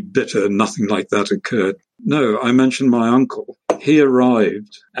 obviously bitter, nothing like that occurred. No, I mentioned my uncle. He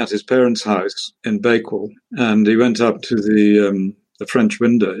arrived at his parents' house in Bakewell, and he went up to the French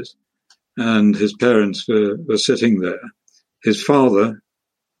windows, and his parents were sitting there. His father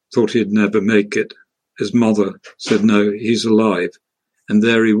thought he'd never make it. His mother said, no, he's alive. And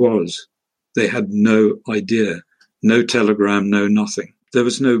there he was. They had no idea, no telegram, no nothing. There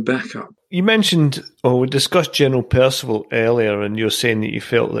was no backup. You mentioned, we discussed General Percival earlier, and you're saying that you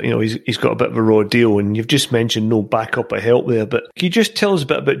felt that, he's got a bit of a raw deal, and you've just mentioned no backup or help there. But can you just tell us a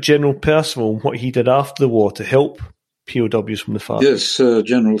bit about General Percival and what he did after the war to help POWs from the Far East? Yes,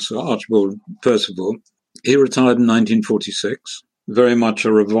 General Sir Archibald Percival. He retired in 1946. Very much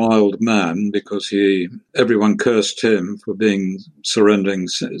a reviled man because everyone cursed him for surrendering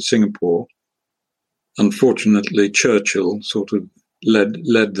Singapore. Unfortunately, Churchill sort of led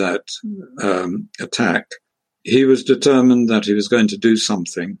that attack. He was determined that he was going to do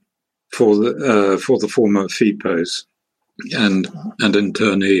something for the former FIPOs and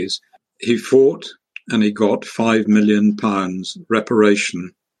internees. He fought and he got £5 million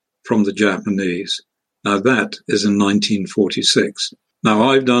reparation from the Japanese. Now that is in 1946. Now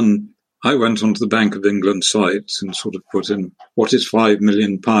I've done I went onto the Bank of England site and sort of put in what is £5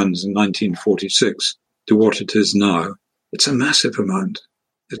 million in 1946 to what it is now. It's a massive amount.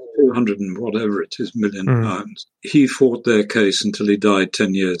 It's 200 and whatever it is million pounds. He fought their case until he died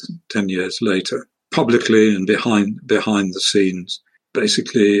 10 years later, publicly and behind the scenes.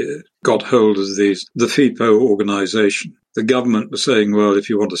 Basically got hold of the FIPO organisation. The government was saying, well, if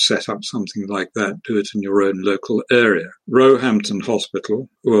you want to set up something like that, do it in your own local area. Roehampton Hospital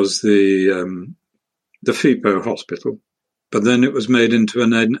was the FIPO hospital, but then it was made into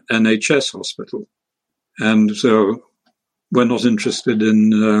an NHS hospital. And so we're not interested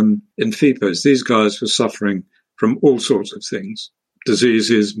in FIPOs. These guys were suffering from all sorts of things,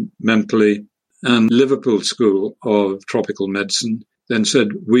 diseases, mentally, and Liverpool School of Tropical Medicine then said,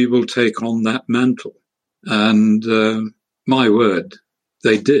 we will take on that mantle. And my word,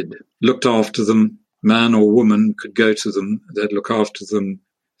 they did. Looked after them, man or woman could go to them. They'd look after them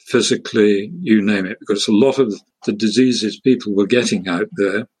physically, you name it, because a lot of the diseases people were getting out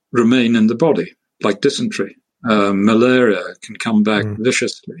there remain in the body, like dysentery. Malaria can come back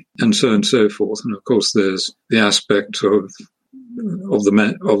viciously, and so forth. And of course, there's the aspect of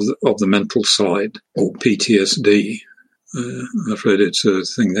the mental side, or PTSD. I'm afraid it's a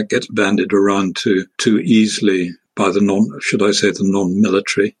thing that gets bandied around too easily by the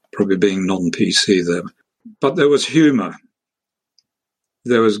non-military, probably being non-PC there. But there was humour.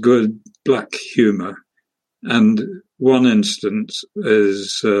 There was good black humour. And one instance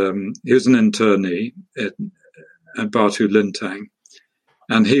is he was an internee at Batu Lintang,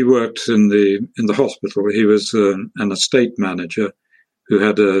 and he worked in the hospital. He was an estate manager who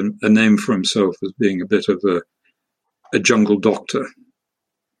had a name for himself as being a bit of a jungle doctor,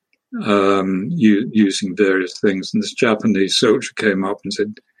 using various things. And this Japanese soldier came up and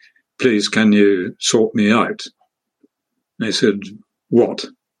said, please, can you sort me out? And he said, what?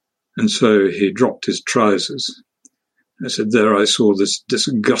 And so he dropped his trousers. I said, there I saw this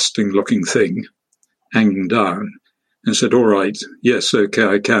disgusting-looking thing hanging down, and said, all right, yes, okay,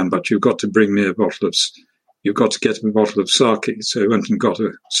 I can, but you've got to get me a bottle of sake. So he went and got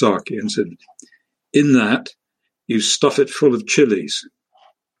a sake and said, in that, you stuff it full of chilies.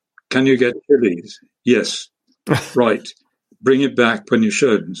 Can you get chilies? Yes. Right. Bring it back when you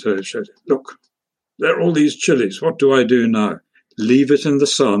showed him. So he said, look, there are all these chilies. What do I do now? Leave it in the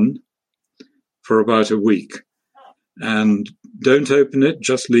sun for about a week. And don't open it,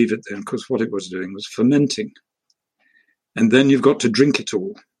 just leave it then, because what it was doing was fermenting. And then you've got to drink it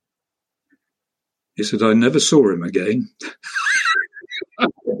all. He said, I never saw him again.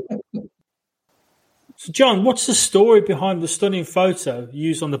 So, John, what's the story behind the stunning photo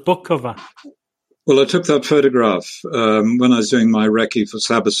used on the book cover? Well, I took that photograph when I was doing my recce for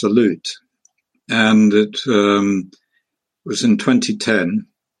Sabah Salute, and it was in 2010,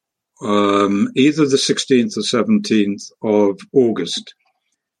 either the 16th or 17th of August.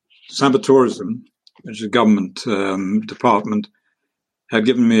 Sabah Tourism, which is a government department, had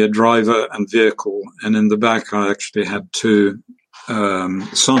given me a driver and vehicle, and in the back I actually had two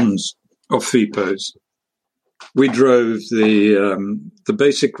sons of FIPOs. We drove the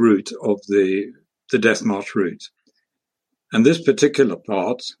basic route of the Death March route. And this particular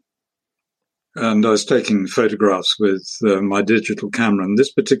part, and I was taking photographs with my digital camera, and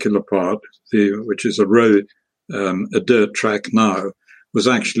this particular part, which is a road, a dirt track now, was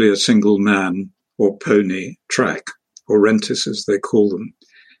actually a single man or pony track, or rentis as they call them.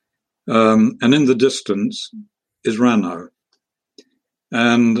 And in the distance is Ranau.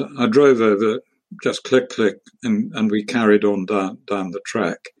 And I drove over, just click, click, and we carried on down the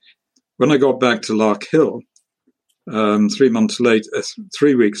track. When I got back to Lark Hill,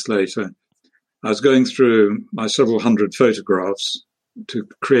 3 weeks later, I was going through my several hundred photographs to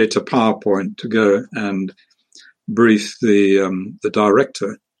create a PowerPoint to go and brief the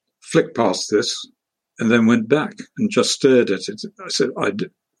director, flicked past this, and then went back and just stared at it. I said,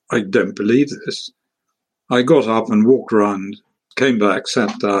 I don't believe this. I got up and walked around, came back,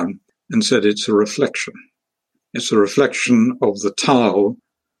 sat down, and said, it's a reflection. It's a reflection of the tile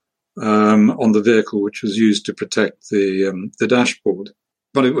on the vehicle, which was used to protect the dashboard.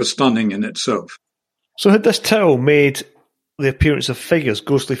 But it was stunning in itself. So had this towel made the appearance of figures,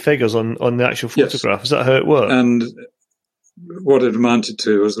 ghostly figures on the actual photograph? Yes. Is that how it worked? And what it amounted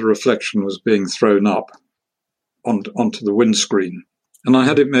to was the reflection was being thrown up onto the windscreen. And I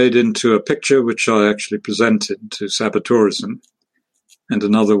had it made into a picture which I actually presented to Sabah Tourism and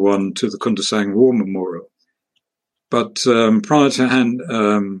another one to the Kundasang War Memorial. But prior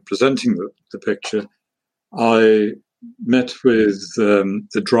to presenting the picture, I met with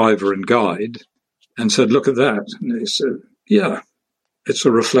the driver and guide and said, look at that. And they said, yeah, it's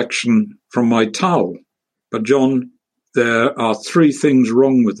a reflection from my towel. But John, there are 3 things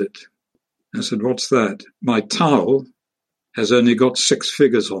wrong with it. I said, what's that? My towel has only got 6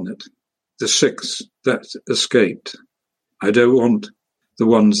 figures on it, the 6 that escaped. I don't want the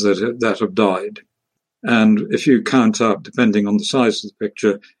ones that have died. And if you count up, depending on the size of the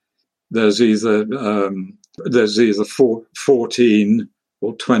picture, there's either 14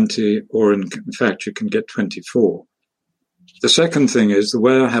 or 20, or in fact you can get 24. The second thing is, the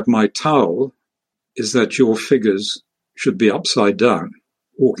way I have my towel is that your figures should be upside down,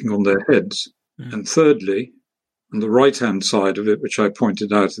 walking on their heads. And thirdly, on the right-hand side of it, which I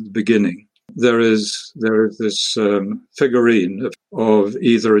pointed out at the beginning, there is this figurine of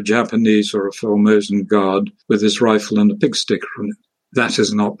either a Japanese or a Formosan guard with his rifle and a pig sticker on it. That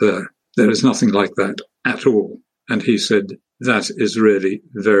is not there. There is nothing like that at all. And he said, that is really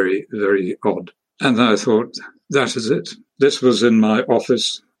very, very odd. And I thought, that is it. This was in my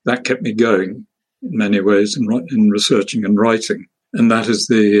office. That kept me going in many ways in researching and writing. And that is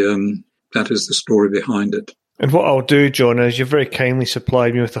the story behind it. And what I'll do, John, is you've very kindly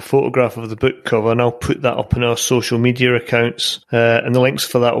supplied me with a photograph of the book cover, and I'll put that up in our social media accounts, and the links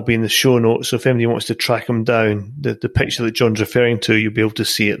for that will be in the show notes. So if anybody wants to track them down, the picture that John's referring to, you'll be able to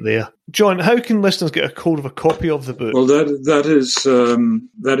see it there. John, how can listeners get a hold of a copy of the book? Well, that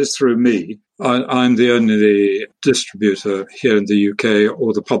is through me. I'm the only distributor here in the UK,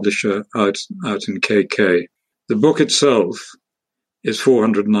 or the publisher out in KK. The book itself is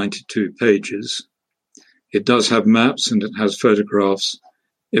 492 pages. It does have maps and it has photographs.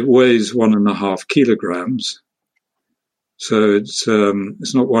 It weighs 1.5 kilograms. So it's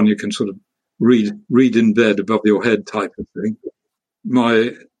not one you can sort of read in bed above your head type of thing.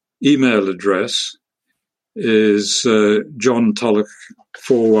 My email address is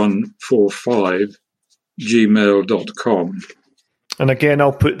johntulloch4145@gmail.com. And again,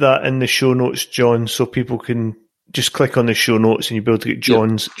 I'll put that in the show notes, John, so people can just click on the show notes and you'll be able to get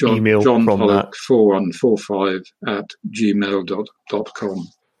John's email from that. johntulloch4145@gmail.com.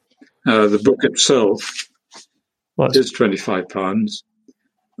 The book itself is £25,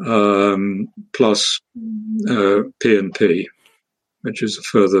 plus P&P, which is a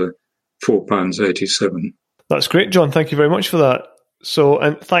further £4.87. That's great, John. Thank you very much for that. So,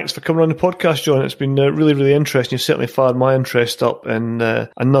 and thanks for coming on the podcast, John. It's been really, really interesting. You've certainly fired my interest up in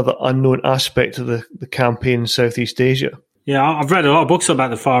another unknown aspect of the campaign in Southeast Asia. Yeah, I've read a lot of books about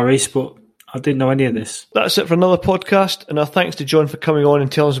the Far East, but I didn't know any of this. That's it for another podcast, and our thanks to John for coming on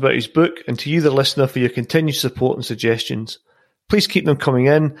and telling us about his book, and to you, the listener, for your continued support and suggestions. Please keep them coming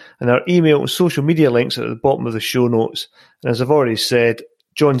in, and our email and social media links are at the bottom of the show notes. And as I've already said,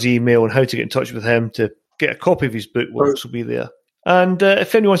 John's email and how to get in touch with him to get a copy of his book will also be there. And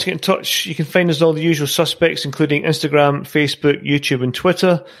if anyone wants to get in touch, you can find us on all the usual suspects, including Instagram, Facebook, YouTube, and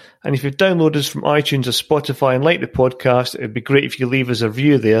Twitter. And if you've downloaded us from iTunes or Spotify and like the podcast, it'd be great if you leave us a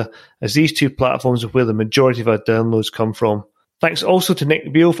review there, as these 2 platforms are where the majority of our downloads come from. Thanks also to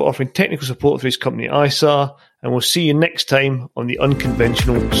Nick Beale for offering technical support through his company ISAR, and we'll see you next time on The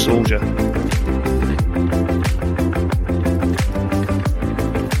Unconventional Soldier.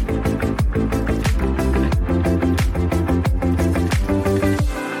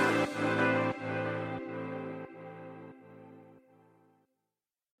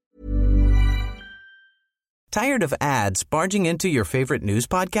 Tired of ads barging into your favorite news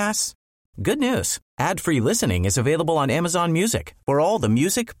podcasts? Good news. Ad-free listening is available on Amazon Music for all the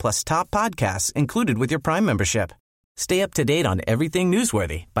music plus top podcasts included with your Prime membership. Stay up to date on everything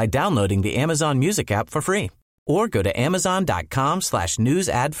newsworthy by downloading the Amazon Music app for free, or go to amazon.com/news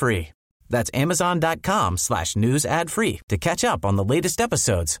ad free. That's amazon.com/news ad free to catch up on the latest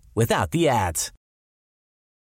episodes without the ads.